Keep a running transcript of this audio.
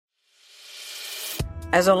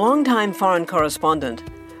As a longtime foreign correspondent,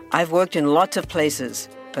 I've worked in lots of places,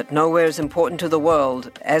 but nowhere as important to the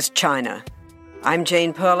world as China. I'm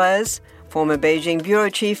Jane Perlez, former Beijing bureau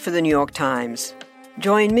chief for the New York Times.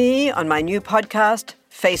 Join me on my new podcast,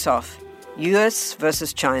 Face Off, US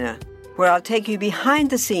versus China, where I'll take you behind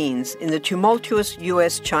the scenes in the tumultuous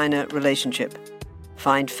US-China relationship.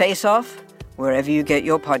 Find Face Off wherever you get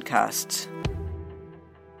your podcasts.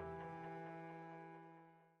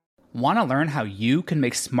 Want to learn how you can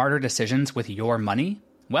make smarter decisions with your money?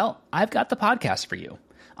 Well, I've got the podcast for you.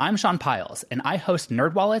 I'm Sean Piles, and I host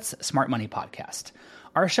NerdWallet's Smart Money Podcast.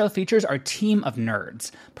 Our show features our team of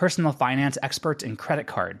nerds, personal finance experts in credit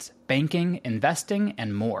cards, banking, investing,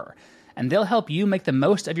 and more. And they'll help you make the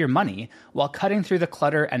most of your money while cutting through the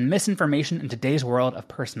clutter and misinformation in today's world of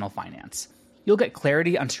personal finance. You'll get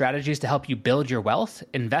clarity on strategies to help you build your wealth,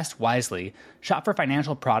 invest wisely, shop for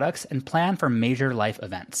financial products, and plan for major life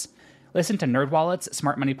events. Listen to NerdWallet's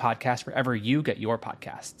Smart Money Podcast wherever you get your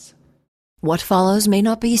podcasts. What follows may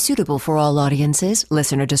not be suitable for all audiences.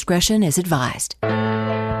 Listener discretion is advised.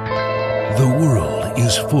 The world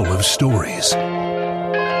is full of stories.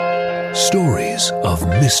 Stories of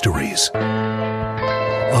mysteries,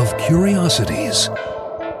 of curiosities,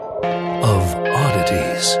 of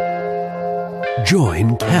oddities.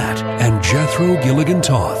 Join Kat and Jethro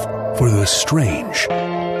Gilligan-Toth for the strange,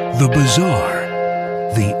 the bizarre,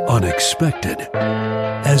 the unexpected,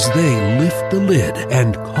 as they lift the lid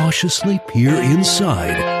and cautiously peer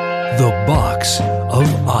inside the box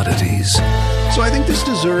of oddities. So I think this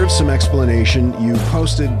deserves some explanation. You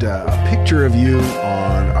posted a picture of you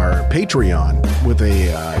on our Patreon with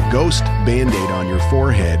a ghost Band-Aid on your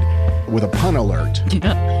forehead with a pun alert.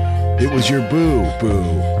 It was your boo-boo.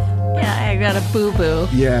 Yeah, I got a boo-boo.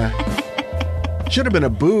 Yeah. Should have been a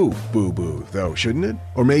boo-boo-boo, though, shouldn't it?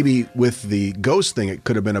 Or maybe with the ghost thing, it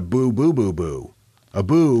could have been a boo-boo-boo-boo. A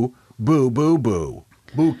boo-boo-boo-boo.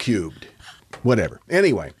 Boo cubed. Whatever.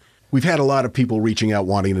 Anyway, we've had a lot of people reaching out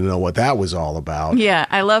wanting to know what that was all about. Yeah,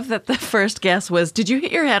 I love that the first guess was, did you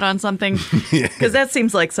hit your head on something? Because that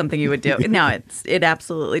seems like something you would do. No, it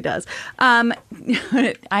absolutely does. I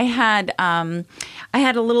had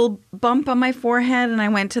a little bump on my forehead, and I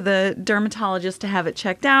went to the dermatologist to have it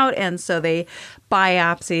checked out, and so they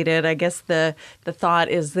biopsied it. I guess the thought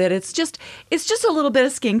is that it's just a little bit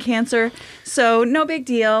of skin cancer, so no big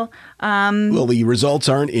deal. Well, the results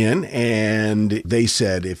aren't in, and they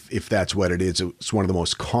said if that's what it is, it's one of the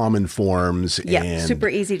most common forms. Yeah, and super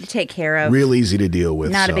easy to take care of. Real easy to deal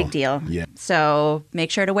with. Not a big deal. Yeah. So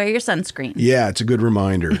make sure to wear your sunscreen. Yeah, it's a good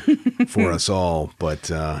reminder for us all,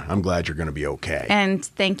 but I'm glad you're going to be okay. And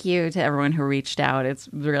thank you to everyone who reached out. It's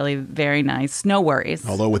really very nice. No worries.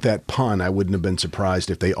 Although with that pun, I wouldn't have been surprised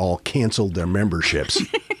if they all canceled their memberships.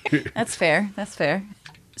 That's fair. That's fair.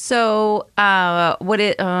 So, what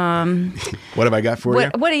have I got for you?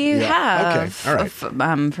 What do you have? Okay, all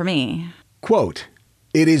right. For me? Quote,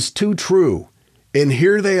 "It is too true, and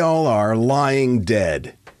here they all are lying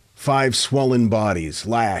dead. 5 swollen bodies,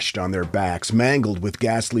 lashed on their backs, mangled with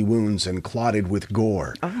ghastly wounds and clotted with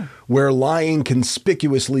gore, where lying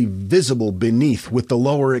conspicuously visible beneath with the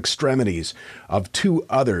lower extremities of 2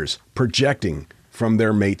 others projecting from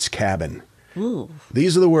their mate's cabin." Ooh.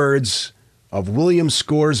 These are the words of William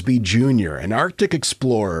Scoresby Jr., an Arctic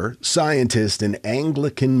explorer, scientist, and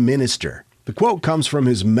Anglican minister. The quote comes from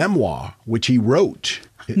his memoir, which he wrote.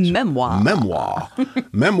 Memoir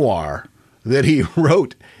that he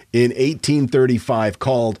wrote in 1835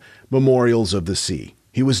 called Memorials of the Sea.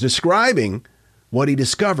 He was describing what he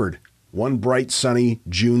discovered one bright, sunny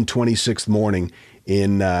June 26th morning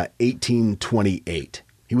in 1828.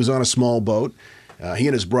 He was on a small boat. He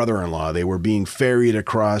and his brother-in-law, they were being ferried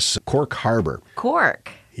across Cork Harbor.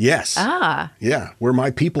 Cork? Yes. Ah. Yeah, where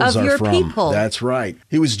my peoples of are your from. People. That's right.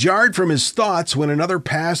 He was jarred from his thoughts when another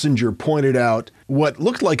passenger pointed out what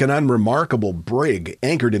looked like an unremarkable brig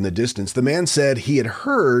anchored in the distance. The man said he had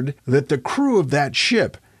heard that the crew of that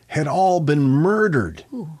ship had all been murdered.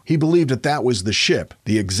 Ooh. He believed that was the ship,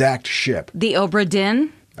 the exact ship. The Obra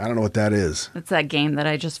Dinn? I don't know what that is. It's that game that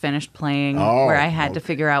I just finished playing where I had to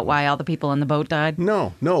figure out why all the people on the boat died.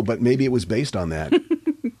 No, but maybe it was based on that.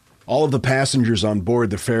 All of the passengers on board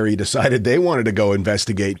the ferry decided they wanted to go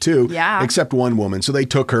investigate too, except one woman. So they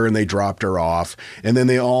took her and they dropped her off, and then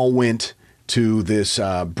they all went to this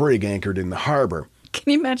brig anchored in the harbor.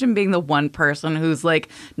 Can you imagine being the one person who's like,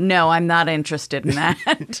 no, I'm not interested in that?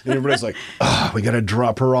 And everybody's like, we got to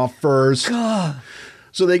drop her off first.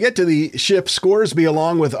 So they get to the ship. Scoresby,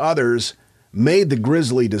 along with others, made the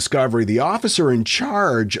grisly discovery. The officer in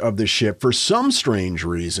charge of the ship, for some strange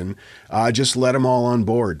reason, just let them all on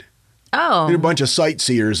board. Oh. A bunch of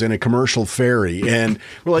sightseers in a commercial ferry. And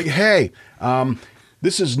we're like, hey,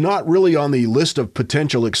 this is not really on the list of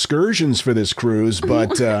potential excursions for this cruise,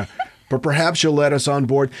 but perhaps you'll let us on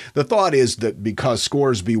board. The thought is that because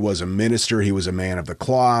Scoresby was a minister, he was a man of the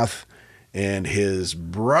cloth, and his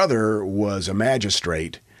brother was a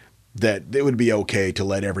magistrate, that it would be okay to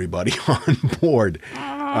let everybody on board.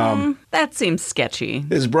 That seems sketchy.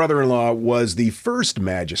 His brother-in-law was the first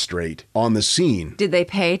magistrate on the scene. Did they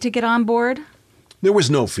pay to get on board? There was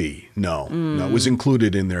no fee. No, it was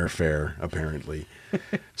included in their fare, apparently.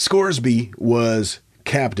 Scoresby was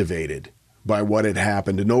captivated by what had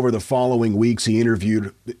happened, and over the following weeks he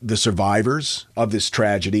interviewed the survivors of this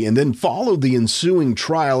tragedy and then followed the ensuing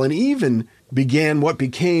trial and even began what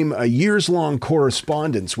became a years-long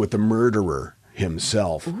correspondence with the murderer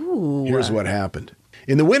himself. Ooh. Here's what happened.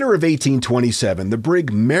 In the winter of 1827, the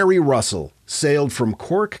brig Mary Russell sailed from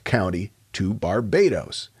Cork County to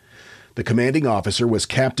Barbados. The commanding officer was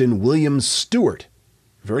Captain William Stewart,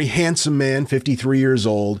 a very handsome man, 53 years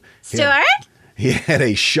old. Stewart? He had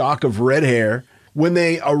a shock of red hair. When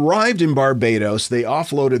they arrived in Barbados, they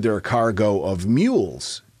offloaded their cargo of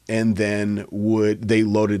mules, and then they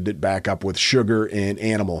loaded it back up with sugar and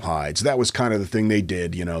animal hides. That was kind of the thing they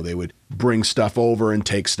did. You know, they would bring stuff over and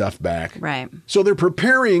take stuff back. Right. So they're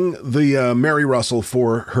preparing the Mary Russell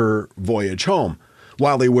for her voyage home.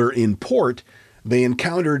 While they were in port, they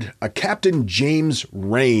encountered a Captain James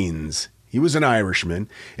Rains. He was an Irishman,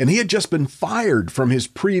 and he had just been fired from his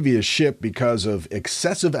previous ship because of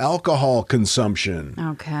excessive alcohol consumption.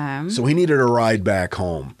 Okay. So he needed a ride back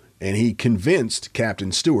home, and he convinced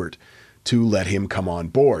Captain Stewart to let him come on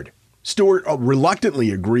board. Stewart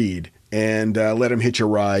reluctantly agreed and let him hitch a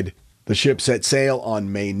ride. The ship set sail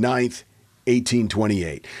on May 9th,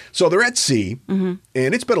 1828. So they're at sea, and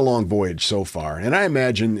it's been a long voyage so far, and I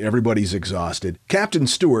imagine everybody's exhausted. Captain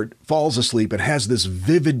Stewart falls asleep and has this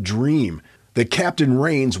vivid dream that Captain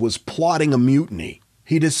Rains was plotting a mutiny.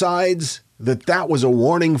 He decides that was a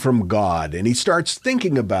warning from God, and he starts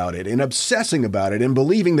thinking about it and obsessing about it and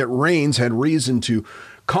believing that Rains had reason to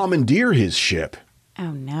commandeer his ship.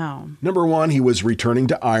 Oh, no. Number one, he was returning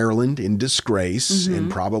to Ireland in disgrace and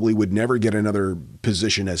probably would never get another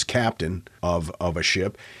position as captain of a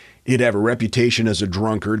ship. He'd have a reputation as a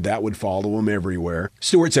drunkard. That would follow him everywhere.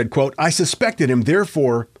 Stewart said, quote, I suspected him,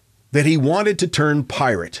 therefore, that he wanted to turn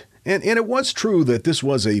pirate. And it was true that this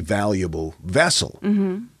was a valuable vessel.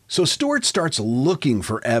 So Stewart starts looking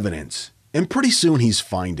for evidence. And pretty soon he's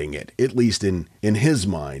finding it, at least in his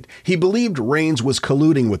mind. He believed Rains was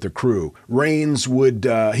colluding with the crew. Rains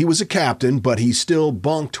he was a captain, but he still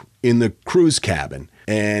bunked in the crew's cabin.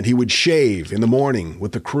 And he would shave in the morning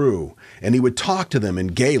with the crew. And he would talk to them in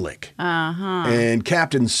Gaelic. And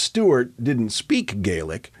Captain Stewart didn't speak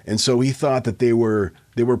Gaelic. And so he thought that they were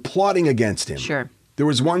plotting against him. Sure. There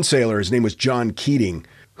was one sailor, his name was John Keating,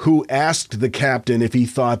 who asked the captain if he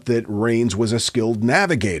thought that Rains was a skilled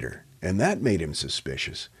navigator. And that made him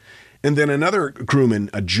suspicious. And then another crewman,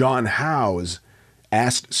 John Howes,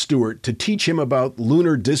 asked Stewart to teach him about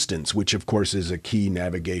lunar distance, which of course is a key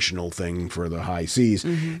navigational thing for the high seas.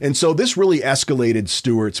 And so this really escalated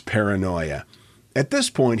Stewart's paranoia. At this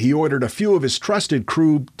point, he ordered a few of his trusted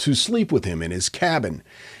crew to sleep with him in his cabin.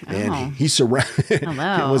 And he surrounded... It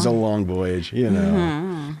was a long voyage, you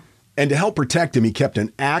know. And to help protect him, he kept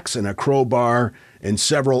an axe and a crowbar and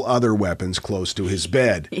several other weapons close to his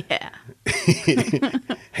bed. Yeah.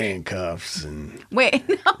 Handcuffs and Wait,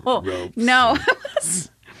 no. ropes. No.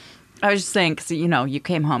 I was just saying, because, you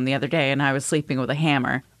came home the other day and I was sleeping with a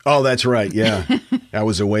hammer. Oh, that's right, yeah. I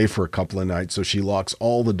was away for a couple of nights, so she locks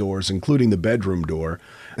all the doors, including the bedroom door,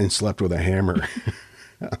 and slept with a hammer.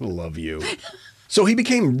 I love you. So he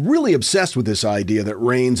became really obsessed with this idea that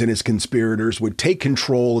Rains and his conspirators would take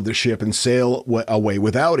control of the ship and sail away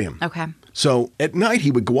without him. Okay. So at night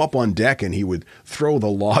he would go up on deck and he would throw the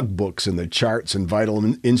logbooks and the charts and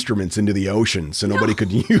vital instruments into the ocean so nobody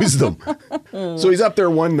could use them. So he's up there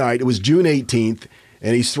one night. It was June 18th.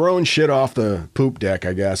 And he's throwing shit off the poop deck,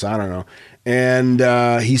 I guess. I don't know.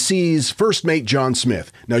 And he sees first mate John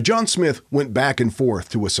Smith. Now, John Smith went back and forth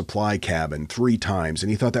to a supply cabin 3 times, and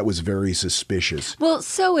he thought that was very suspicious. Well,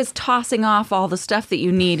 so is tossing off all the stuff that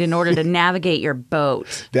you need in order to navigate your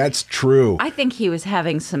boat. That's true. I think he was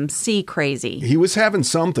having some sea crazy. He was having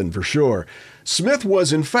something, for sure. Smith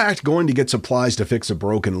was, in fact, going to get supplies to fix a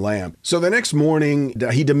broken lamp. So the next morning,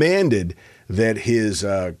 he demanded that his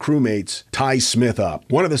crewmates tie Smith up.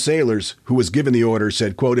 One of the sailors who was given the order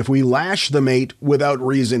said, quote, if we lash the mate without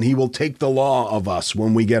reason, he will take the law of us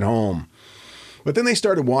when we get home. But then they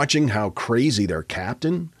started watching how crazy their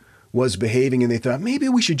captain was behaving, and they thought, maybe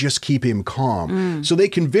we should just keep him calm. So they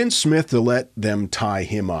convinced Smith to let them tie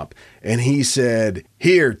him up. And he said,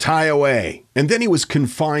 "Here, tie away." And then he was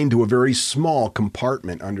confined to a very small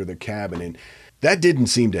compartment under the cabin. And that didn't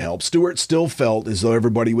seem to help. Stewart still felt as though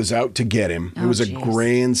everybody was out to get him. It was a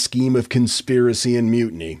grand scheme of conspiracy and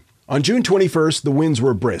mutiny. On June 21st, the winds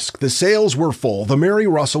were brisk. The sails were full. The Mary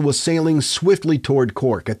Russell was sailing swiftly toward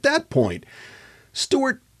Cork. At that point,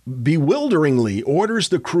 Stewart bewilderingly orders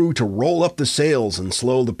the crew to roll up the sails and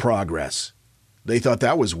slow the progress. They thought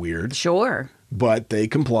that was weird. Sure. But they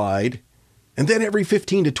complied. And then every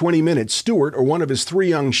 15 to 20 minutes, Stewart or one of his 3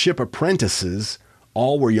 young ship apprentices,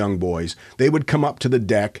 all were young boys, they would come up to the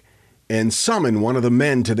deck and summon one of the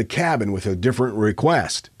men to the cabin with a different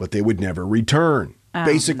request, but they would never return.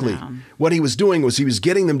 Basically, what he was doing was he was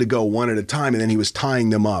getting them to go one at a time, and then he was tying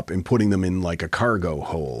them up and putting them in like a cargo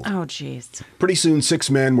hold. Oh, jeez. Pretty soon, 6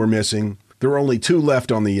 men were missing. There were only 2 left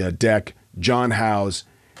on the deck, John Howes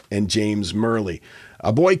and James Murley.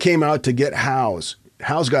 A boy came out to get Howes.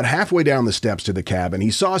 Howes got halfway down the steps to the cabin.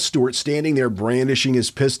 He saw Stewart standing there brandishing his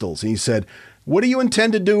pistols, and he said, "What do you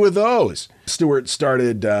intend to do with those?" Stewart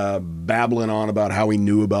started babbling on about how he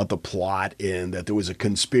knew about the plot and that there was a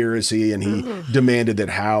conspiracy, and he demanded that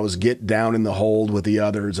Howes get down in the hold with the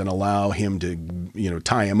others and allow him to,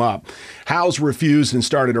 tie him up. Howes refused and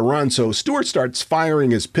started to run, so Stewart starts firing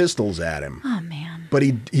his pistols at him. Oh, man. But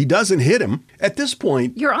he doesn't hit him. At this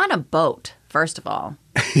point... You're on a boat, first of all.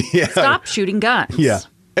 Yeah. Stop shooting guns. Yeah.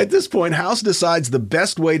 At this point, Howes decides the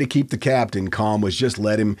best way to keep the captain calm was just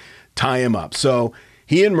let him tie him up. So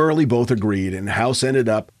he and Murley both agreed, and Howes ended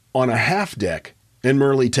up on a half deck, and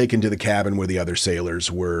Murley taken to the cabin where the other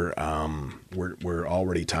sailors were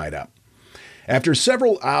already tied up. After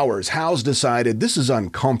several hours, Howes decided this is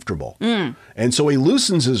uncomfortable, and so he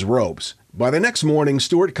loosens his ropes. By the next morning,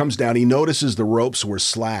 Stewart comes down. He notices the ropes were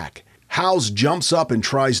slack. Howes jumps up and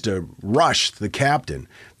tries to rush the captain.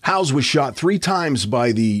 Howes was shot 3 times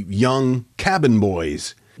by the young cabin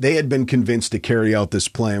boys. They had been convinced to carry out this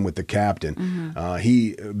plan with the captain.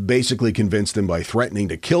 He basically convinced them by threatening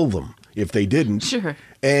to kill them if they didn't. Sure.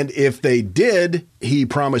 And if they did, he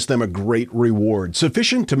promised them a great reward,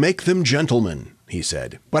 sufficient to make them gentlemen, he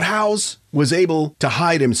said. But Howes was able to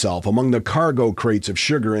hide himself among the cargo crates of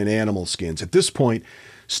sugar and animal skins. At this point,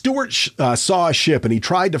 Stewart saw a ship and he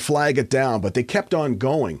tried to flag it down, but they kept on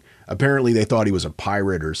going. Apparently, they thought he was a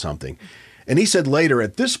pirate or something. And he said later,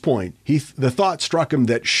 at this point, the thought struck him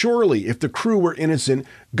that surely if the crew were innocent,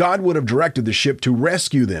 God would have directed the ship to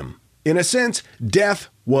rescue them. In a sense, death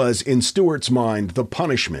was, in Stewart's mind, the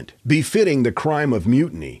punishment, befitting the crime of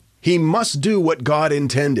mutiny. He must do what God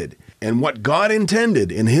intended. And what God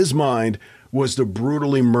intended, in his mind, was to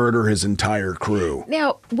brutally murder his entire crew.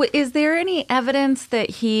 Now, is there any evidence that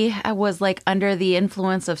he was like under the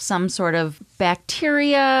influence of some sort of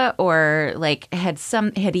bacteria, or like had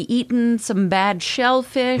he eaten some bad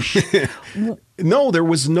shellfish? No, there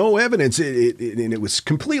was no evidence, and it was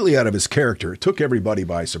completely out of his character. It took everybody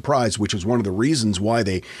by surprise, which was one of the reasons why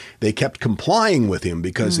they kept complying with him,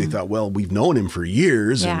 because they thought, well, we've known him for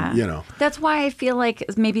years, and That's why I feel like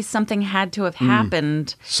maybe something had to have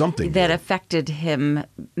happened, something that affected him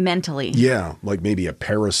mentally. Yeah, like maybe a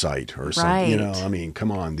parasite or something. Right. I mean,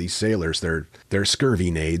 come on, these sailors, they're scurvy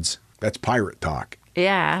nades. That's pirate talk.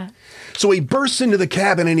 Yeah. So he bursts into the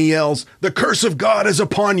cabin and he yells, "The curse of God is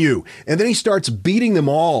upon you!" And then he starts beating them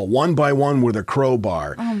all one by one with a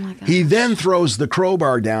crowbar. Oh my gosh. He then throws the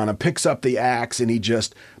crowbar down and picks up the axe, and he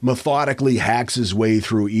just methodically hacks his way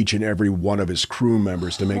through each and every one of his crew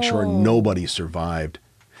members to make sure nobody survived.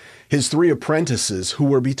 His 3 apprentices, who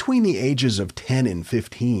were between the ages of 10 and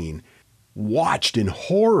 15, watched in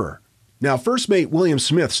horror. Now, First Mate William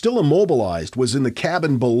Smith, still immobilized, was in the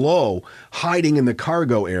cabin below, hiding in the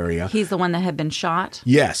cargo area. He's the one that had been shot?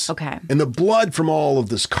 Yes. Okay. And the blood from all of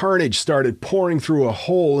this carnage started pouring through a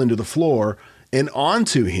hole into the floor and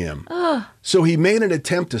onto him. Ugh. So he made an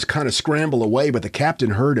attempt to kind of scramble away, but the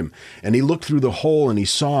captain heard him, and he looked through the hole and he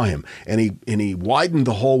saw him, and he widened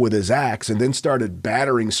the hole with his axe and then started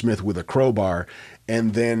battering Smith with a crowbar,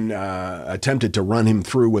 and then attempted to run him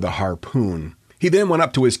through with a harpoon. He then went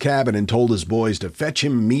up to his cabin and told his boys to fetch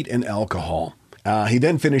him meat and alcohol. He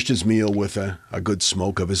then finished his meal with a good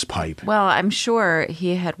smoke of his pipe. Well, I'm sure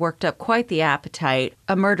he had worked up quite the appetite.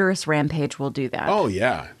 A murderous rampage will do that. Oh,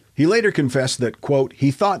 yeah. He later confessed that, quote, he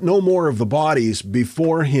thought no more of the bodies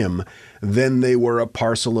before him than they were a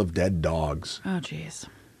parcel of dead dogs. Oh, jeez.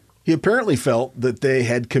 He apparently felt that they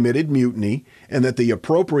had committed mutiny and that the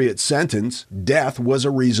appropriate sentence, death, was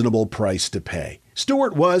a reasonable price to pay.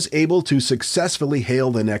 Stewart was able to successfully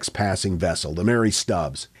hail the next passing vessel, the Mary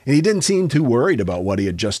Stubbs, and he didn't seem too worried about what he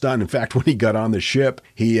had just done. In fact, when he got on the ship,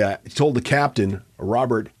 he told the captain,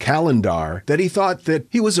 Robert Calendar, that he thought that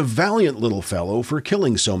he was a valiant little fellow for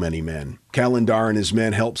killing so many men. Calendar and his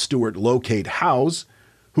men helped Stewart locate Howes,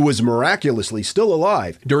 who was miraculously still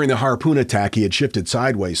alive. During the harpoon attack, he had shifted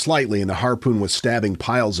sideways slightly, and the harpoon was stabbing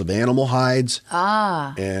piles of animal hides.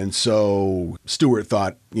 And so Stewart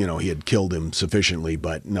thought, he had killed him sufficiently,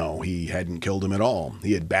 but no, he hadn't killed him at all.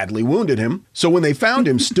 He had badly wounded him. So when they found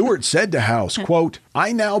him, Stewart said to Howes, quote,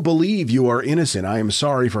 "I now believe you are innocent. I am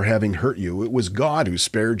sorry for having hurt you. It was God who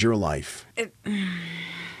spared your life."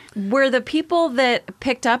 Were the people that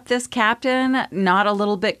picked up this captain not a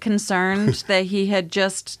little bit concerned that he had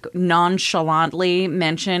just nonchalantly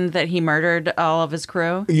mentioned that he murdered all of his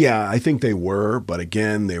crew? Yeah, I think they were, but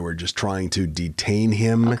again, they were just trying to detain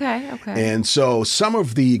him. Okay. And so some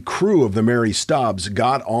of the crew of the Mary Stubbs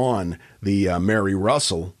got on the Mary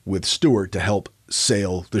Russell with Stewart to help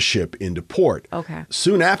sail the ship into port. Okay.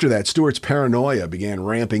 Soon after that, Stewart's paranoia began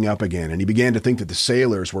ramping up again, and he began to think that the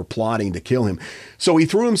sailors were plotting to kill him. So he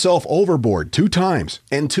threw himself overboard 2 times,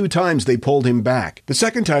 and 2 times they pulled him back. The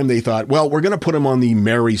second time they thought, well, we're going to put him on the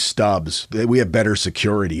Mary Stubbs. We have better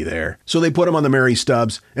security there. So they put him on the Mary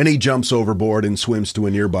Stubbs, and he jumps overboard and swims to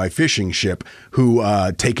a nearby fishing ship who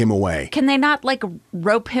take him away. Can they not,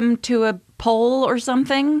 rope him to a pole or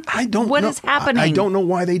something? I don't know. What is happening? I don't know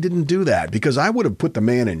why they didn't do that, because I would have put the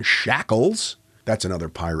man in shackles. That's another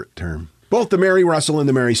pirate term. Both the Mary Russell and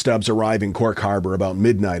the Mary Stubbs arrive in Cork Harbor about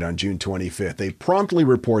midnight on June 25th. They promptly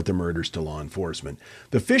report the murders to law enforcement.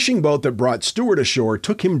 The fishing boat that brought Stewart ashore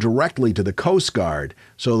took him directly to the Coast Guard,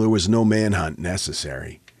 so there was no manhunt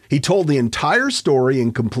necessary. He told the entire story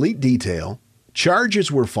in complete detail.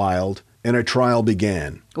 Charges were filed, and a trial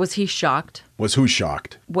began. Was he shocked? Was who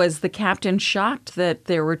shocked? Was the captain shocked that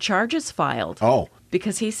there were charges filed? Oh.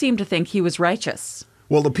 Because he seemed to think he was righteous.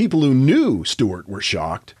 Well, the people who knew Stewart were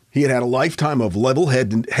shocked. He had had a lifetime of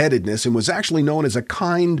level-headedness and was actually known as a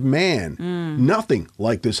kind man. Nothing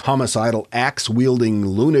like this homicidal, axe-wielding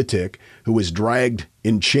lunatic who was dragged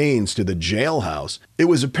in chains to the jailhouse. It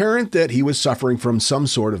was apparent that he was suffering from some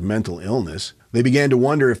sort of mental illness. They began to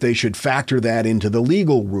wonder if they should factor that into the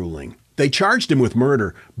legal ruling. They charged him with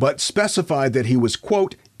murder, but specified that he was,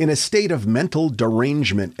 quote, in a state of mental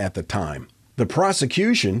derangement at the time. The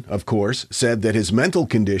prosecution, of course, said that his mental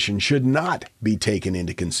condition should not be taken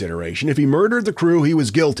into consideration. If he murdered the crew, he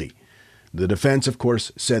was guilty. The defense, of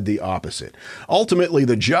course, said the opposite. Ultimately,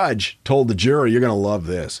 the judge told the jury, you're going to love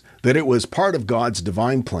this, that it was part of God's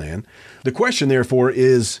divine plan. The question, therefore,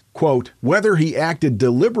 is, quote, whether he acted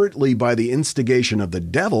deliberately by the instigation of the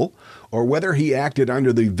devil or whether he acted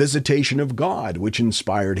under the visitation of God, which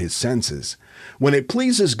inspired his senses. When it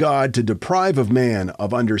pleases God to deprive of man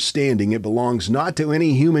of understanding, it belongs not to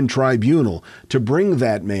any human tribunal to bring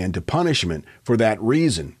that man to punishment for that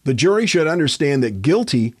reason. The jury should understand that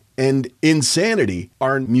guilty and insanity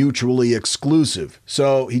are mutually exclusive.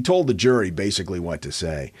 So he told the jury basically what to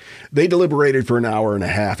say. They deliberated for an hour and a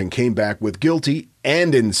half and came back with guilty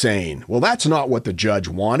and insane. Well, that's not what the judge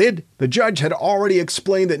wanted. The judge had already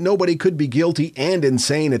explained that nobody could be guilty and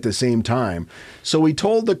insane at the same time. So he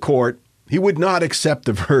told the court he would not accept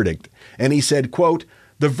the verdict. And he said, quote,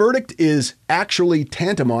 the verdict is actually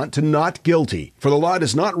tantamount to not guilty, for the law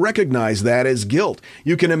does not recognize that as guilt.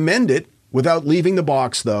 You can amend it without leaving the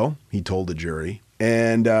box, though, he told the jury.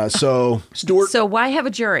 And so Stewart... So why have a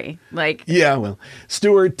jury? Yeah, well,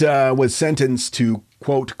 Stewart was sentenced to,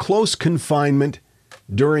 quote, close confinement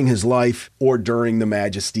during his life or during the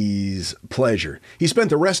Majesty's pleasure. He spent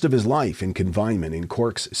the rest of his life in confinement in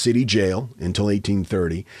Cork's city jail until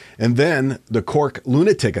 1830, and then the Cork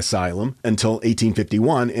Lunatic Asylum until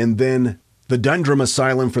 1851, and then the Dundrum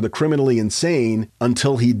Asylum for the criminally insane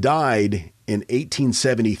until he died in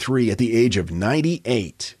 1873 at the age of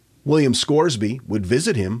 98. William Scoresby would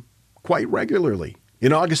visit him quite regularly.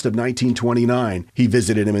 In August of 1929, he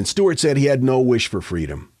visited him, and Stewart said he had no wish for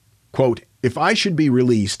freedom. Quote, if I should be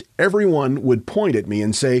released, everyone would point at me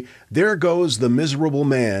and say, there goes the miserable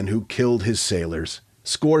man who killed his sailors.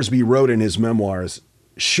 Scoresby wrote in his memoirs,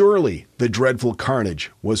 surely the dreadful carnage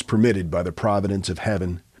was permitted by the providence of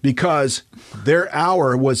heaven, because their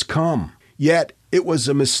hour was come. Yet it was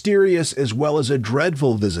a mysterious as well as a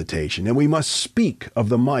dreadful visitation, and we must speak of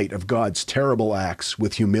the might of God's terrible acts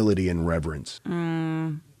with humility and reverence.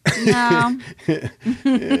 No.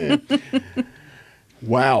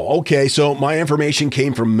 Wow. Okay. So my information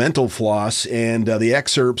came from Mental Floss, and the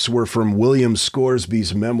excerpts were from William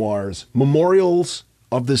Scoresby's memoirs, Memorials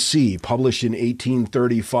of the Sea, published in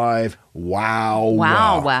 1835.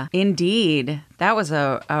 Wow. Indeed. That was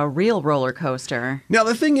a real roller coaster. Now,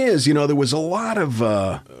 the thing is, there was a lot of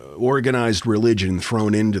organized religion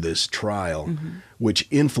thrown into this trial, which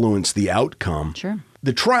influenced the outcome. Sure.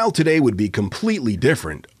 The trial today would be completely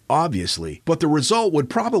different, obviously, but the result would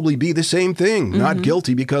probably be the same thing, not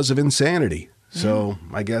guilty because of insanity. So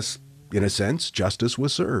I guess, in a sense, justice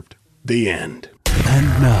was served. The end. And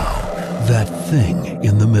now, that thing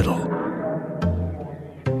in the middle.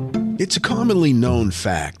 It's a commonly known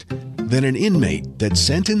fact that an inmate that's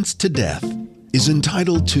sentenced to death is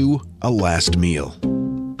entitled to a last meal.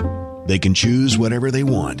 They can choose whatever they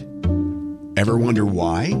want. Ever wonder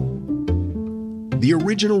why? The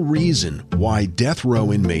original reason why death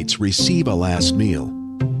row inmates receive a last meal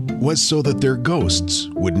was so that their ghosts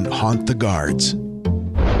wouldn't haunt the guards.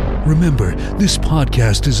 Remember, this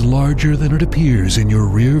podcast is larger than it appears in your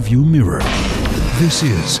rearview mirror. This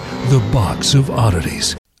is the Box of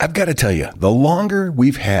Oddities. I've got to tell you, the longer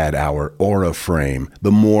we've had our Aura frame,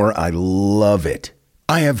 the more I love it.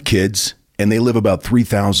 I have kids, and they live about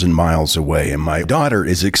 3,000 miles away, and my daughter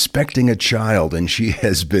is expecting a child, and she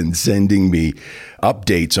has been sending me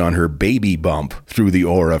updates on her baby bump through the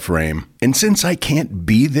Aura frame. And since I can't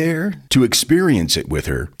be there to experience it with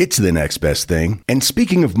her, it's the next best thing. And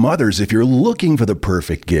speaking of mothers, if you're looking for the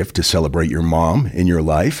perfect gift to celebrate your mom in your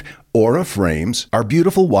life, Aura frames are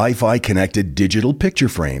beautiful Wi-Fi connected digital picture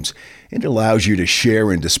frames. It allows you to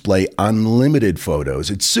share and display unlimited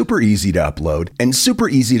photos. It's super easy to upload and super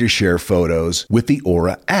easy to share photos with the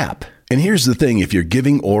Aura app. And here's the thing, if you're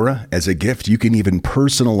giving Aura as a gift, you can even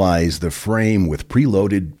personalize the frame with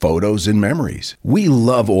preloaded photos and memories. We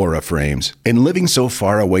love Aura frames, and living so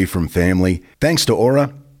far away from family, thanks to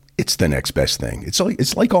Aura, it's the next best thing. It's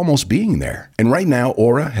like almost being there. And right now,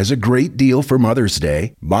 Aura has a great deal for Mother's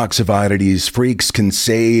Day. Box of Oddities freaks can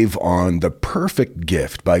save on the perfect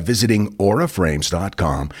gift by visiting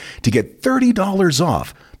auraframes.com to get $30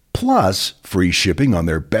 off, plus free shipping on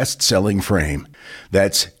their best-selling frame.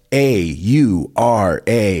 That's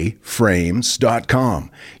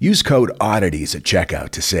auraframes.com. Use code oddities at checkout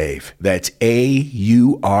to save. That's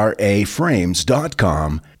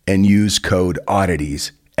auraframes.com and use code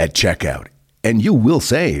oddities at checkout, and you will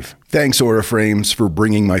save. Thanks, Aura Frames, for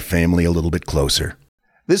bringing my family a little bit closer.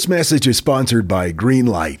 This message is sponsored by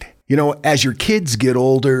Greenlight. As your kids get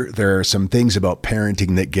older, there are some things about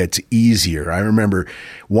parenting that gets easier. I remember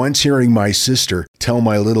once hearing my sister tell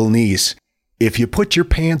my little niece, "If you put your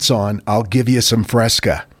pants on, I'll give you some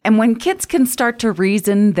Fresca." And when kids can start to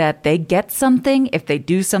reason that they get something if they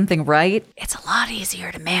do something right, it's a lot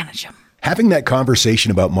easier to manage them. Having that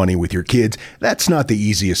conversation about money with your kids, that's not the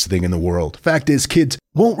easiest thing in the world. Fact is, kids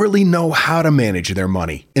won't really know how to manage their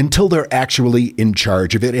money until they're actually in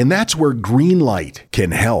charge of it, and that's where Greenlight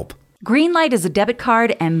can help. Greenlight is a debit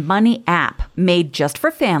card and money app made just for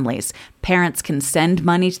families. Parents can send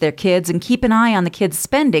money to their kids and keep an eye on the kids'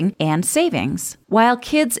 spending and savings, while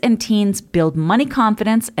kids and teens build money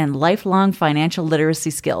confidence and lifelong financial literacy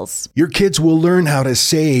skills. Your kids will learn how to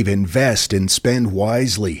save, invest, and spend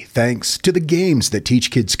wisely thanks to the games that teach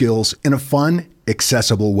kids skills in a fun,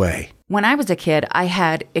 accessible way. When I was a kid, I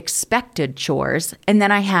had expected chores, and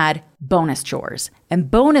then I had bonus chores.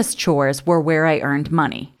 And bonus chores were where I earned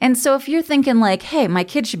money. And so if you're thinking like, hey, my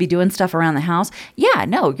kid should be doing stuff around the house, yeah,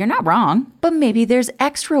 no, you're not wrong. But maybe there's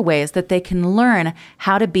extra ways that they can learn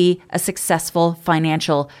how to be a successful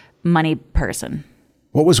financial money person.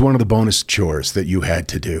 What was one of the bonus chores that you had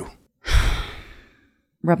to do?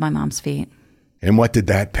 Rub my mom's feet. And what did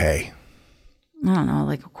that pay? I don't know,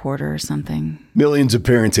 like a quarter or something. Millions of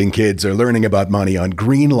parents and kids are learning about money on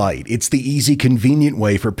Greenlight. It's the easy, convenient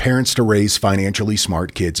way for parents to raise financially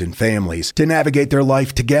smart kids and families to navigate their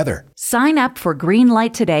life together. Sign up for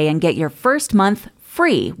Greenlight today and get your first month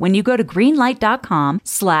free when you go to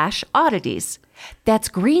greenlight.com/oddities. That's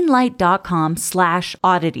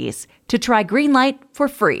greenlight.com/oddities to try Greenlight for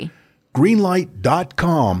free.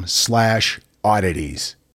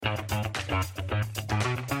 Greenlight.com/oddities.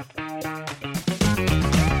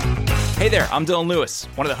 Hey there, I'm Dylan Lewis,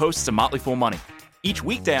 one of the hosts of Motley Fool Money. Each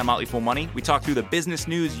weekday on Motley Fool Money, we talk through the business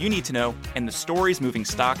news you need to know and the stories moving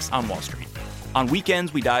stocks on Wall Street. On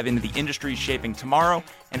weekends, we dive into the industries shaping tomorrow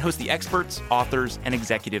and host the experts, authors, and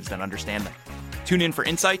executives that understand them. Tune in for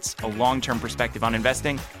insights, a long-term perspective on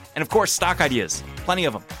investing, and of course, stock ideas. Plenty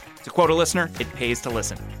of them. To quote a listener, it pays to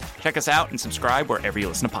listen. Check us out and subscribe wherever you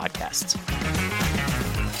listen to podcasts.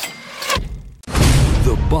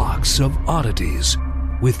 The Box of Oddities.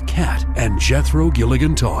 with Kat and Jethro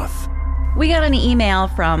Gilligan Toth. We got an email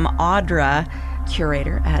from Audra,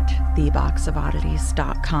 curator at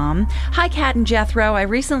theboxofoddities.com. Hi, Kat and Jethro. I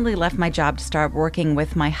recently left my job to start working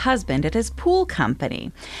with my husband at his pool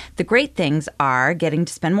company. The great things are getting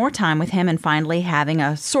to spend more time with him and finally having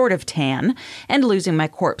a sort of tan and losing my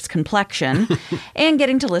corpse complexion and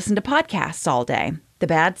getting to listen to podcasts all day. The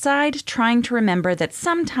bad side, trying to remember that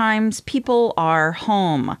sometimes people are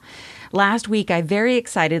home. Last week, I very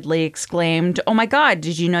excitedly exclaimed, "Oh my God,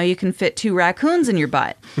 did you know you can fit 2 raccoons in your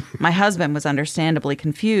butt?" My husband was understandably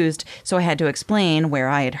confused, so I had to explain where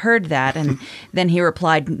I had heard that, and then he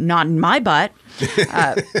replied, "Not in my butt."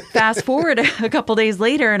 Fast forward a couple days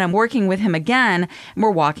later, and I'm working with him again, and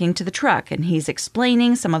we're walking to the truck, and he's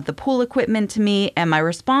explaining some of the pool equipment to me, and my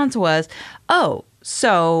response was, "Oh,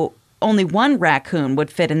 so only 1 raccoon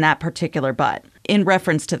would fit in that particular butt," in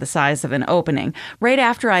reference to the size of an opening. Right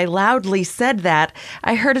after I loudly said that,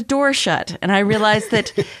 I heard a door shut, and I realized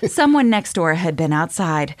that someone next door had been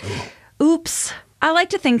outside. Oops. I like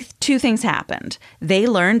to think 2 things happened. They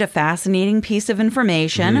learned a fascinating piece of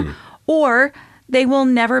information, or they will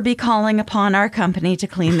never be calling upon our company to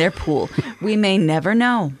clean their pool. We may never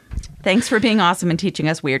know. Thanks for being awesome and teaching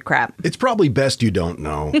us weird crap. It's probably best you don't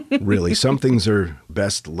know, really. Some things are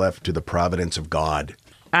best left to the providence of God.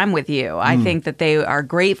 I'm with you. I think that they are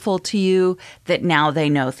grateful to you that now they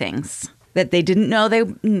know things that they didn't know they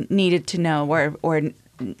needed to know or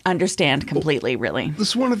understand completely, really. This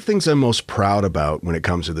is one of the things I'm most proud about when it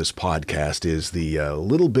comes to this podcast is the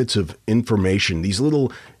little bits of information, these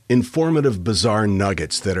little informative, bizarre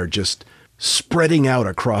nuggets that are just spreading out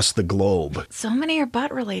across the globe. So many are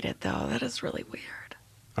butt related, though. That is really weird.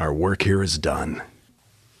 Our work here is done.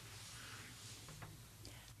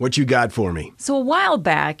 What you got for me? So a while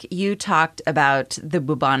back, you talked about the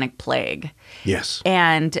bubonic plague. Yes.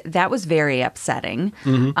 And that was very upsetting.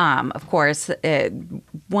 Of course,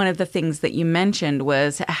 one of the things that you mentioned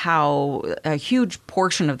was how a huge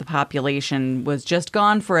portion of the population was just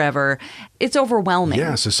gone forever. It's overwhelming.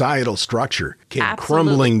 Yeah, societal structure came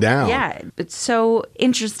crumbling down. Yeah, it's so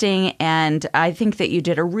interesting, and I think that you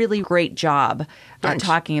did a really great job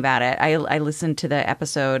talking about it. I listened to the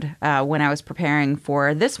episode when I was preparing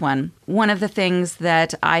for this one. One of the things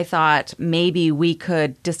that I thought maybe we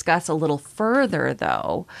could discuss a little further,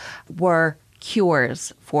 though, were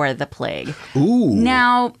cures for the plague. Ooh.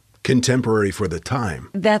 Now, contemporary for the time.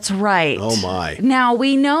 that's right. Oh, my. Now,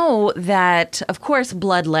 we know that, of course,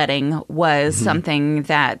 bloodletting was something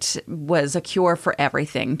that was a cure for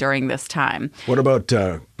everything during this time. What about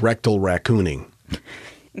rectal raccooning?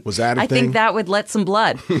 Was that a thing? I think that would let some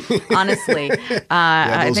blood, honestly. Yeah,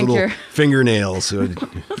 I those think little you're... fingernails.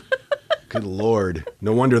 Good Lord.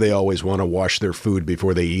 No wonder they always want to wash their food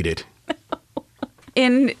before they eat it.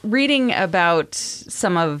 In reading about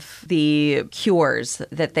some of the cures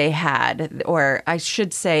that they had, or I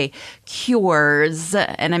should say cures,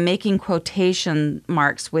 and I'm making quotation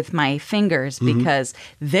marks with my fingers because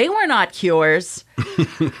they were not cures,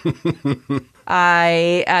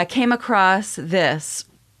 I came across this.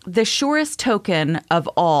 The surest token of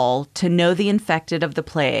all to know the infected of the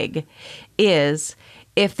plague is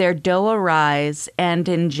if their dough arise and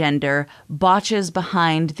engender botches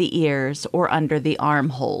behind the ears or under the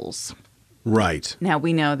armholes. Right. Now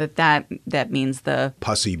we know that means the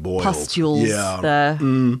pussy boils. Pustules, Yeah.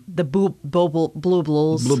 the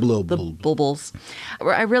blubles, the bubbles.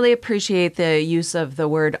 I really appreciate the use of the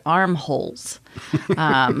word armholes.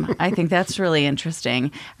 I think that's really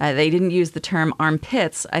interesting. They didn't use the term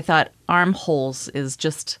armpits. I thought armholes is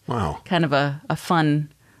just kind of a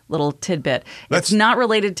fun little tidbit. It's not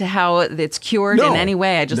related to how it's cured in any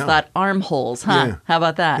way. I just thought armholes, huh? Yeah. How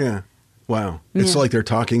about that? Yeah. Wow. It's like they're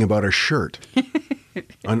talking about a shirt.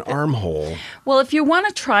 An armhole. Well, if you want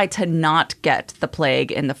to try to not get the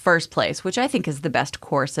plague in the first place, which I think is the best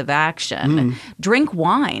course of action, drink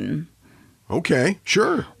wine. Okay,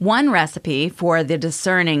 sure. One recipe for the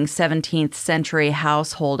discerning 17th century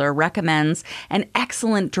householder recommends an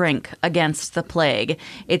excellent drink against the plague.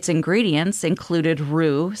 Its ingredients included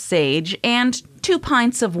rue, sage, and 2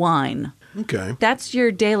 pints of wine. Okay. That's your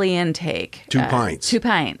daily intake. 2 pints. 2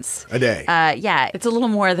 pints. A day. Yeah, it's a little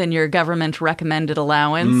more than your government recommended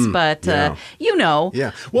allowance, but you know.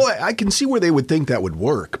 Yeah. Well, I can see where they would think that would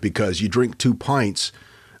work because you drink 2 pints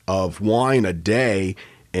of wine a day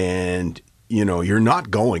and, you know, you're not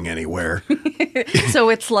going anywhere. So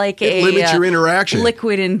it's like it limits your interaction.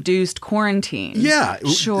 Liquid-induced quarantine. Yeah.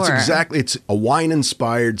 Sure. It's a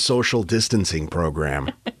wine-inspired social distancing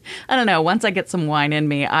program. I don't know. Once I get some wine in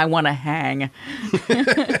me, I want to hang.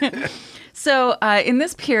 So in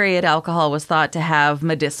this period, alcohol was thought to have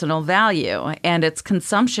medicinal value, and its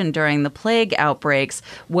consumption during the plague outbreaks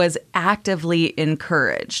was actively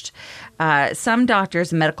encouraged. Some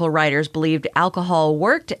doctors and medical writers believed alcohol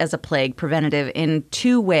worked as a plague preventative in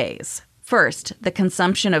two ways. First, the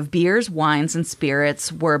consumption of beers, wines, and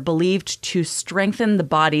spirits were believed to strengthen the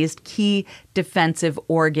body's key defensive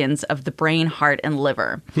organs of the brain, heart, and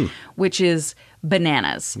liver, which is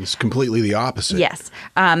bananas. It's completely the opposite. Yes.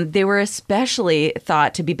 They were especially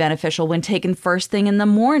thought to be beneficial when taken first thing in the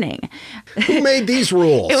morning. Who made these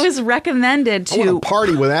rules? It was recommended I want to to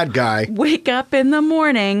party with that guy. wake up in the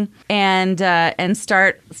morning and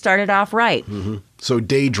start it off right. Mm-hmm. So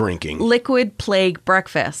day drinking. Liquid plague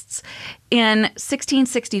breakfasts. In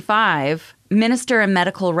 1665, minister and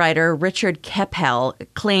medical writer Richard Keppel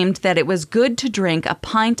claimed that it was good to drink a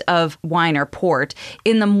pint of wine or port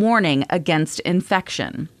in the morning against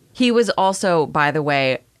infection. He was also, by the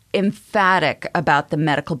way, emphatic about the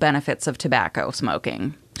medical benefits of tobacco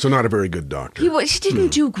smoking. So not a very good doctor. He didn't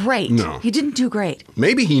do great. No. He didn't do great.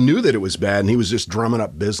 Maybe he knew that it was bad and he was just drumming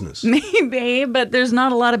up business. Maybe, but there's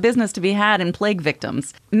not a lot of business to be had in plague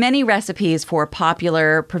victims. Many recipes for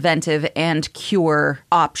popular preventive and cure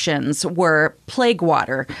options were plague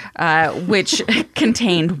water, which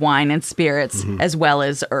contained wine and spirits as well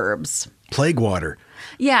as herbs. Plague water.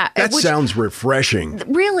 Yeah. That sounds refreshing.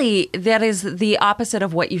 Really, that is the opposite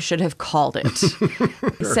of what you should have called it.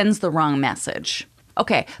 It sends the wrong message.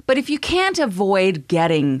 Okay, but if you can't avoid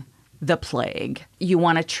getting the plague, you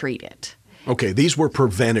want to treat it. Okay, these were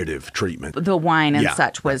preventative treatment. The wine and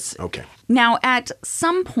such was... Okay. Now, at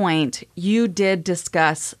some point, you did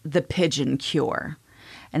discuss the pigeon cure.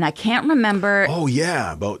 And I can't remember... Oh,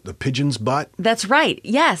 yeah, about the pigeon's butt. That's right.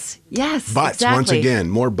 Yes, Butts, exactly. once again,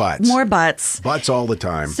 more butts. More butts. Butts all the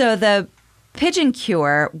time. So the pigeon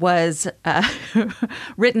cure was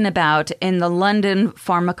written about in the London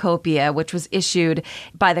Pharmacopoeia, which was issued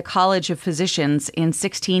by the College of Physicians in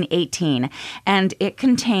 1618. And it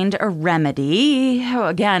contained a remedy,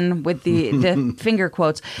 again with the finger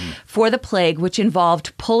quotes, for the plague, which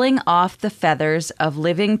involved pulling off the feathers of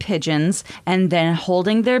living pigeons and then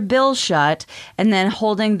holding their bill shut and then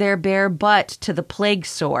holding their bare butt to the plague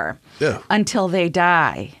sore until they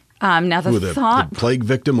die. Now, the plague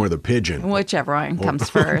victim or the pigeon? Whichever one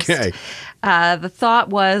comes first. Okay. The thought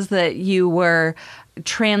was that you were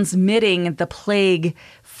transmitting the plague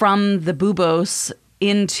from the buboes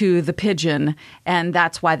into the pigeon, and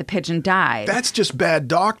that's why the pigeon died. That's just bad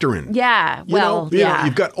doctoring. Yeah, well, you know,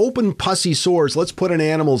 you've got open pussy sores. Let's put an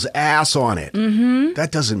animal's ass on it. Mm-hmm.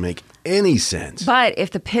 That doesn't make any sense. But if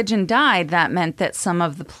the pigeon died, that meant that some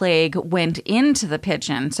of the plague went into the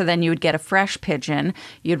pigeon. So then you would get a fresh pigeon.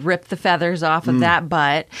 You'd rip the feathers off of that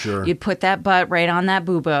butt. Sure. You'd put that butt right on that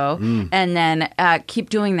bubo. And then keep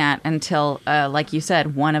doing that until, like you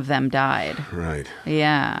said, one of them died. Right.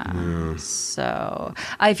 Yeah. So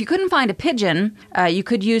if you couldn't find a pigeon, you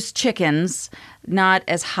could use chickens. Not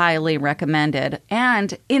as highly recommended.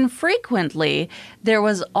 And infrequently, there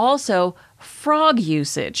was also frog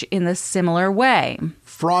usage in the similar way.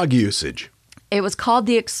 Frog usage. It was called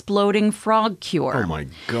the exploding frog cure. Oh, my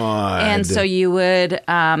God. And so you would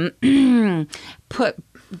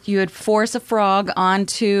you would force a frog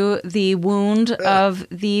onto the wound of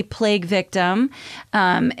the plague victim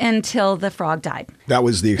until the frog died. That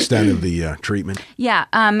was the extent of the treatment? Yeah.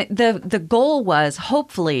 The goal was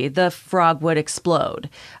hopefully the frog would explode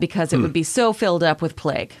because it would be so filled up with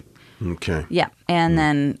plague. Okay. Yeah. And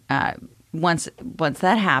then once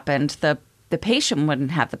that happened, the patient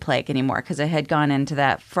wouldn't have the plague anymore because it had gone into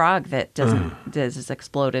that frog that is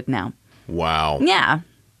exploded now. Wow. Yeah.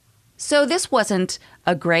 So this wasn't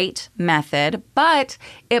a great method, but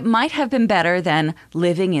it might have been better than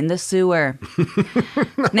living in the sewer.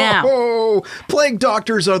 Now, plague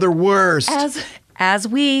doctors are the worst. As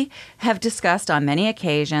we have discussed on many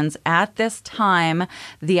occasions, at this time,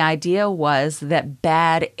 the idea was that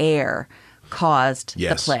bad air caused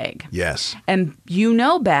the plague. Yes. And you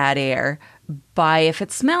know bad air by if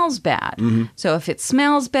it smells bad. Mm-hmm. So if it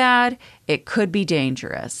smells bad, it could be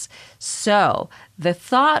dangerous. So the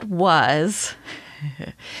thought was,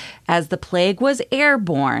 as the plague was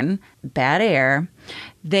airborne, bad air,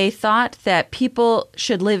 they thought that people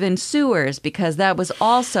should live in sewers because that was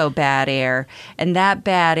also bad air, and that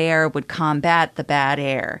bad air would combat the bad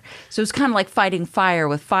air. So it was kind of like fighting fire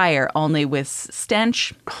with fire, only with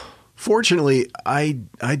stench. Fortunately, I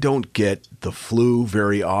don't get the flu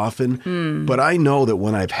very often, but I know that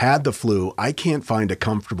when I've had the flu, I can't find a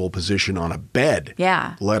comfortable position on a bed,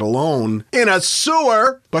 let alone in a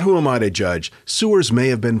sewer. But who am I to judge? Sewers may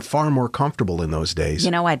have been far more comfortable in those days. You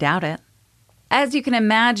know, I doubt it. as you can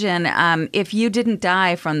imagine, if you didn't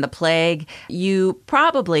die from the plague, you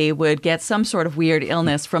probably would get some sort of weird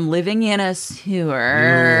illness from living in a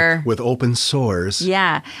sewer. With open sores.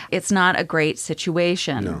 Yeah, it's not a great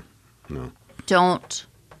situation. No.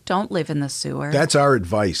 Don't live in the sewer. That's our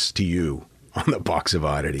advice to you on the Box of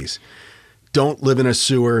Oddities. Don't live in a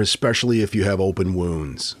sewer, especially if you have open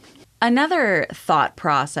wounds. Another thought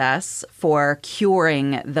process for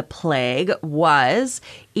curing the plague was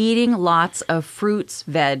eating lots of fruits,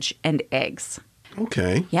 veg, and eggs.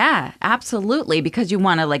 Okay. Yeah, absolutely, because you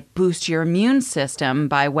want to boost your immune system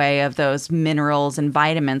by way of those minerals and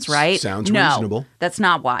vitamins, right? Sounds no, reasonable. That's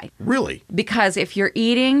not why. Really? Because if you're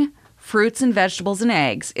eating fruits and vegetables and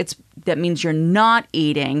eggs, that means you're not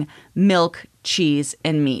eating milk, cheese,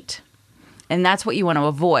 and meat. And that's what you want to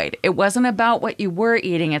avoid. It wasn't about what you were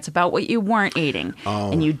eating. It's about what you weren't eating.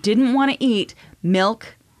 Oh. And you didn't want to eat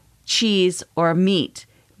milk, cheese, or meat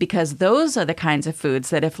because those are the kinds of foods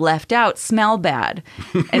that, if left out, smell bad.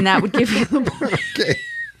 And that would give you the plague. Okay.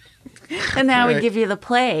 And that would give you the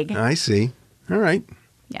plague. I see. All right.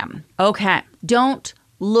 Yeah. Okay. Don't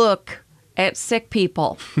look at sick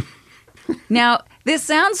people. Now, this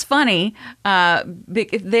sounds funny.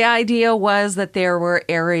 The idea was that there were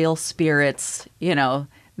aerial spirits,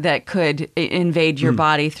 that could invade your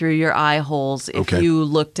body through your eye holes if you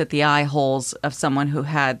looked at the eye holes of someone who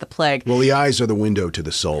had the plague. Well, the eyes are the window to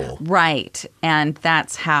the soul. Right. And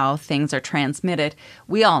that's how things are transmitted.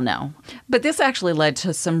 We all know. But this actually led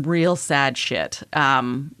to some real sad shit.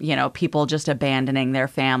 People just abandoning their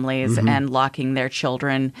families and locking their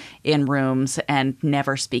children in rooms and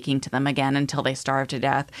never speaking to them again until they starve to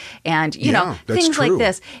death. And, things like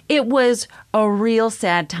this. It was a real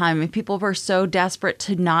sad time. And people were so desperate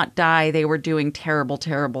to not die. They were doing terrible,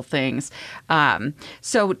 terrible things.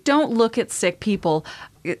 So don't look at sick people.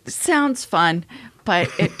 It sounds fun, but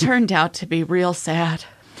it turned out to be real sad.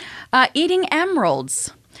 Eating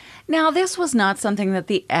emeralds. Now, this was not something that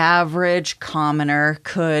the average commoner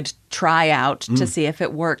could try out to see if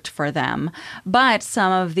it worked for them. But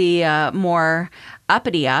some of the more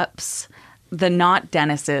uppity-ups, the not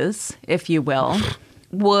Dennises, if you will,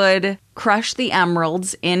 would crush the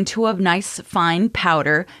emeralds into a nice fine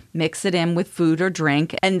powder, mix it in with food or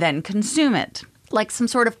drink, and then consume it. Like some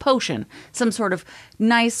sort of potion, some sort of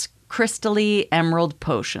nice crystally emerald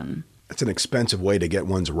potion. That's an expensive way to get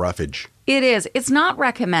one's roughage. It is. It's not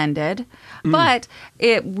recommended, but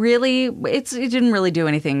it didn't really do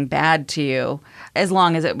anything bad to you as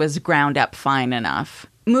long as it was ground up fine enough.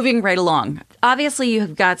 Moving right along. Obviously,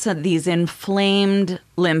 you've got some of these inflamed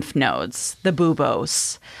lymph nodes, the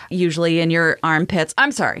buboes, usually in your armpits.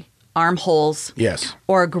 Armholes. Yes.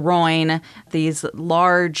 Or groin, these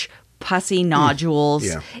large pussy nodules.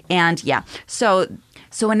 Yeah. And So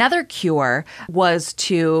another cure was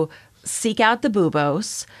to seek out the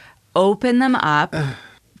buboes, open them up.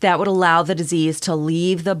 That would allow the disease to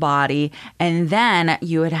leave the body, and then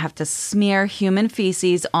you would have to smear human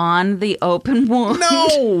feces on the open wound.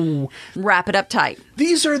 No! Wrap it up tight.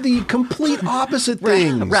 These are the complete opposite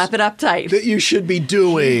things. Wrap it up tight. That you should be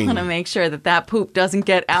doing. You want to make sure that poop doesn't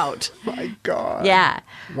get out. My God. Yeah.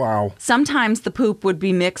 Wow. Sometimes the poop would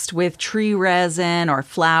be mixed with tree resin or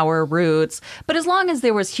flower roots, but as long as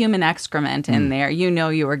there was human excrement in there,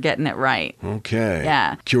 you were getting it right. Okay.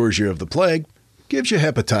 Yeah. Cures you of the plague. Gives you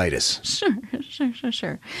hepatitis.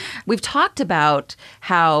 Sure. We've talked about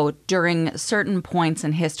how during certain points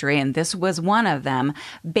in history, and this was one of them,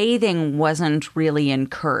 bathing wasn't really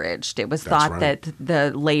encouraged. It was thought that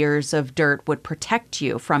the layers of dirt would protect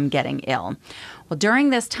you from getting ill. Well, during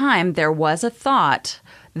this time, there was a thought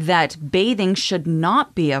that bathing should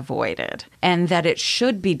not be avoided and that it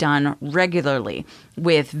should be done regularly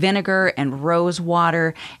with vinegar and rose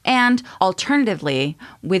water and alternatively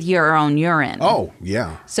with your own urine. Oh,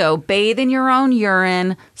 yeah. So bathe in your own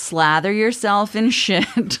urine, slather yourself in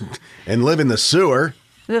shit. And live in the sewer.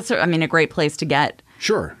 That's, a great place to get.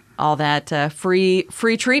 Sure. All that free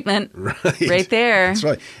treatment right there. That's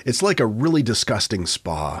right. It's like a really disgusting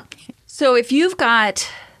spa. So if you've got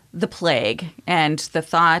the plague and the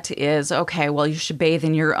thought is, okay, well, you should bathe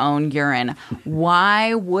in your own urine,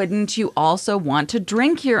 why wouldn't you also want to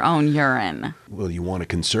drink your own urine? Well, you want to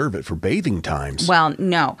conserve it for bathing times. Well,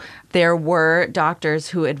 no. There were doctors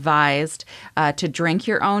who advised to drink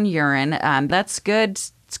your own urine. That's good.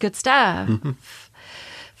 It's good stuff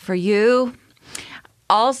for you.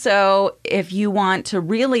 Also, if you want to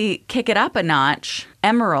really kick it up a notch,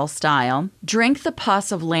 Emerald style, drink the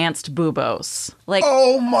pus of lanced buboes.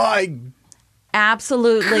 Oh my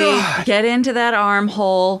Absolutely. God. Get into that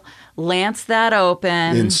armhole, lance that open.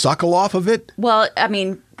 And suckle off of it? Well, I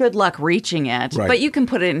mean, good luck reaching it, Right. but you can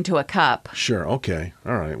put it into a cup. Sure, okay.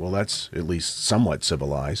 All right, well, that's at least somewhat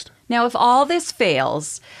civilized. Now, if all this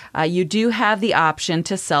fails, you do have the option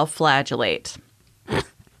to self-flagellate.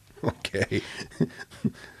 Okay.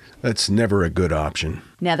 That's never a good option.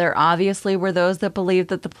 Now, there obviously were those that believed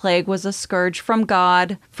that the plague was a scourge from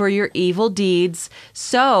God for your evil deeds.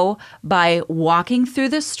 So, by walking through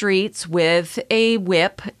the streets with a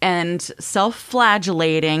whip and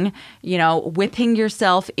self-flagellating, whipping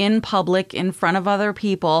yourself in public in front of other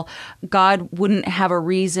people, God wouldn't have a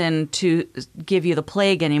reason to give you the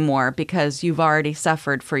plague anymore because you've already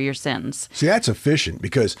suffered for your sins. See, that's efficient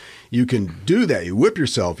because you can do that. You whip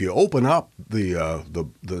yourself, you open up the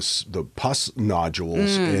pus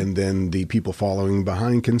nodules, and then the people following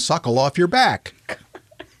behind can suckle off your back.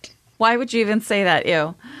 Why would you even say that?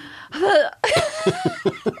 Ew.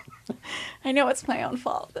 I know it's my own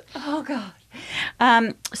fault. But, oh, God.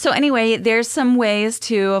 So anyway, there's some ways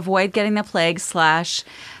to avoid getting the plague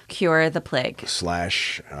 / cure the plague. /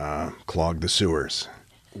 clog the sewers.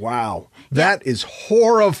 Wow. That is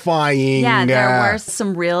horrifying. Yeah, there were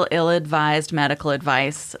some real ill-advised medical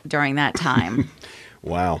advice during that time.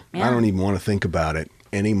 Wow. Yeah. I don't even want to think about it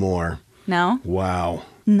anymore. No? Wow.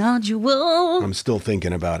 Nodule. I'm still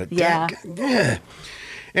thinking about it. Yeah. Yeah.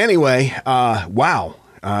 Anyway, wow.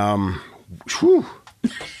 Whew.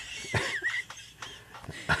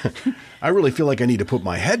 I really feel like I need to put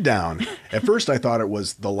my head down. At first, I thought it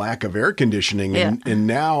was the lack of air conditioning, and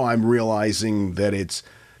now I'm realizing that it's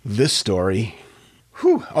this story.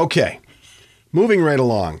 Whew. Okay. Moving right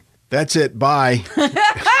along. That's it. Bye.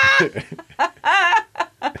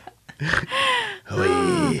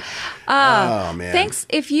 Oh, man. Thanks.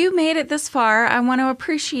 If you made it this far, I want to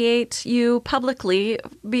appreciate you publicly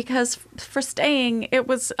because for staying, it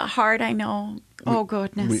was hard, I know. Oh,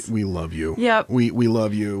 goodness. We love you. Yep. We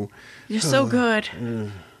love you. You're so good.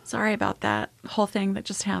 Sorry about that whole thing that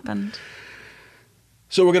just happened.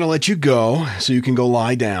 So we're going to let you go so you can go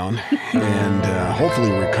lie down and hopefully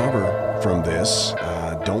recover from this.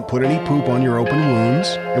 Don't put any poop on your open wounds.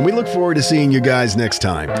 And we look forward to seeing you guys next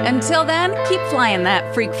time. Until then, keep flying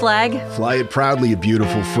that freak flag. Fly it proudly, you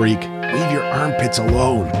beautiful freak. Leave your armpits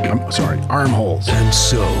alone. Armholes. And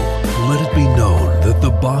so, let it be known that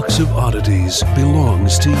the Box of Oddities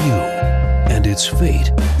belongs to you, and its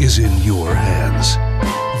fate is in your hands.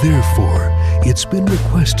 Therefore, it's been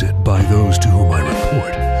requested by those to whom I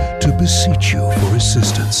report to beseech you for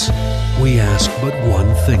assistance. We ask but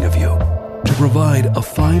one thing of you, to provide a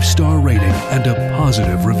 5-star rating and a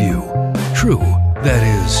positive review. True, that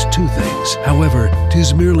is 2 things. However,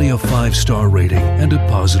 'tis merely a 5-star rating and a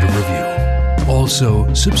positive review.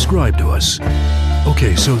 Also, subscribe to us.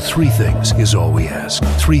 Okay, so 3 things is all we ask.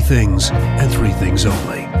 3 things and 3 things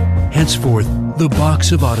only. Henceforth, the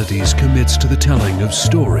Box of Oddities commits to the telling of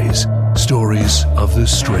stories. Stories of the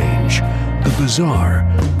strange, the bizarre,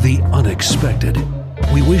 the unexpected.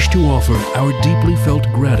 We wish to offer our deeply felt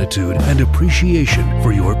gratitude and appreciation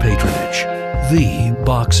for your patronage.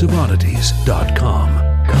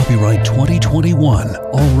 TheBoxOfOddities.com. Copyright 2021.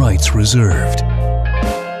 All rights reserved.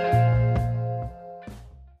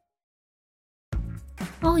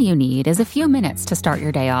 All you need is a few minutes to start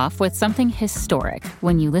your day off with something historic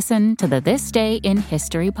when you listen to the This Day in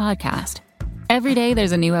History podcast. Every day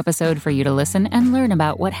there's a new episode for you to listen and learn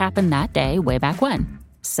about what happened that day way back when.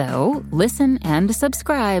 So listen and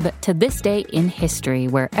subscribe to This Day in History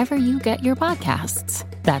wherever you get your podcasts.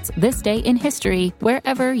 That's This Day in History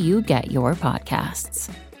wherever you get your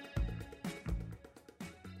podcasts.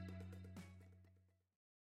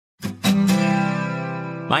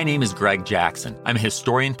 My name is Greg Jackson. I'm a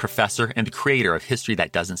historian, professor, and the creator of History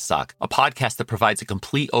That Doesn't Suck, a podcast that provides a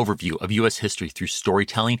complete overview of U.S. history through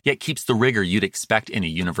storytelling, yet keeps the rigor you'd expect in a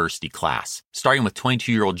university class. Starting with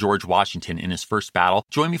 22-year-old George Washington in his first battle,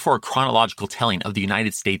 join me for a chronological telling of the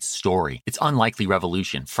United States story, its unlikely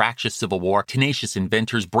revolution, fractious civil war, tenacious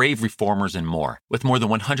inventors, brave reformers, and more. With more than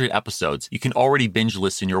 100 episodes, you can already binge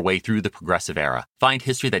listen your way through the progressive era. Find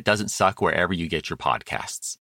History That Doesn't Suck wherever you get your podcasts.